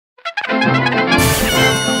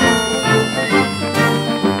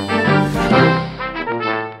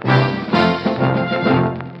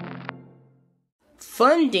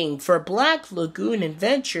Funding for Black Lagoon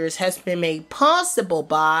Adventures has been made possible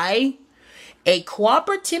by a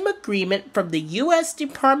cooperative agreement from the U.S.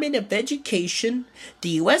 Department of Education, the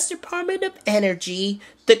U.S. Department of Energy,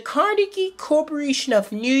 the Carnegie Corporation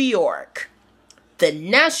of New York, the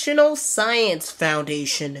National Science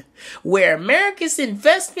Foundation, where America's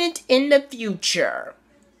investment in the future,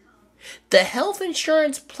 the Health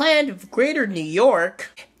Insurance Plan of Greater New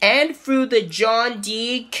York, and through the John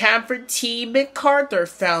D. Camphor T. MacArthur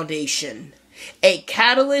Foundation, a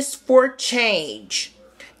catalyst for change,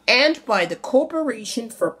 and by the Corporation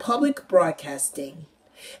for Public Broadcasting,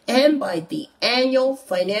 and by the annual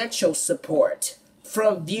financial support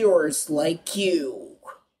from viewers like you.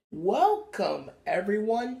 Welcome,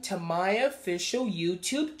 everyone, to my official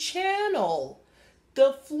YouTube channel.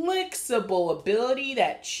 The flexible ability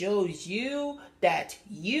that shows you that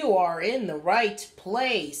you are in the right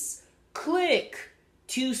place. Click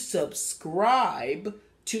to subscribe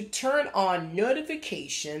to turn on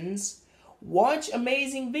notifications, watch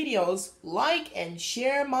amazing videos, like and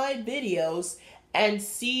share my videos, and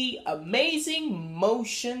see amazing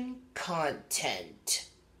motion content.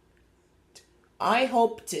 I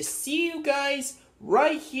hope to see you guys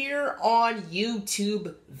right here on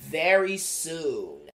YouTube very soon.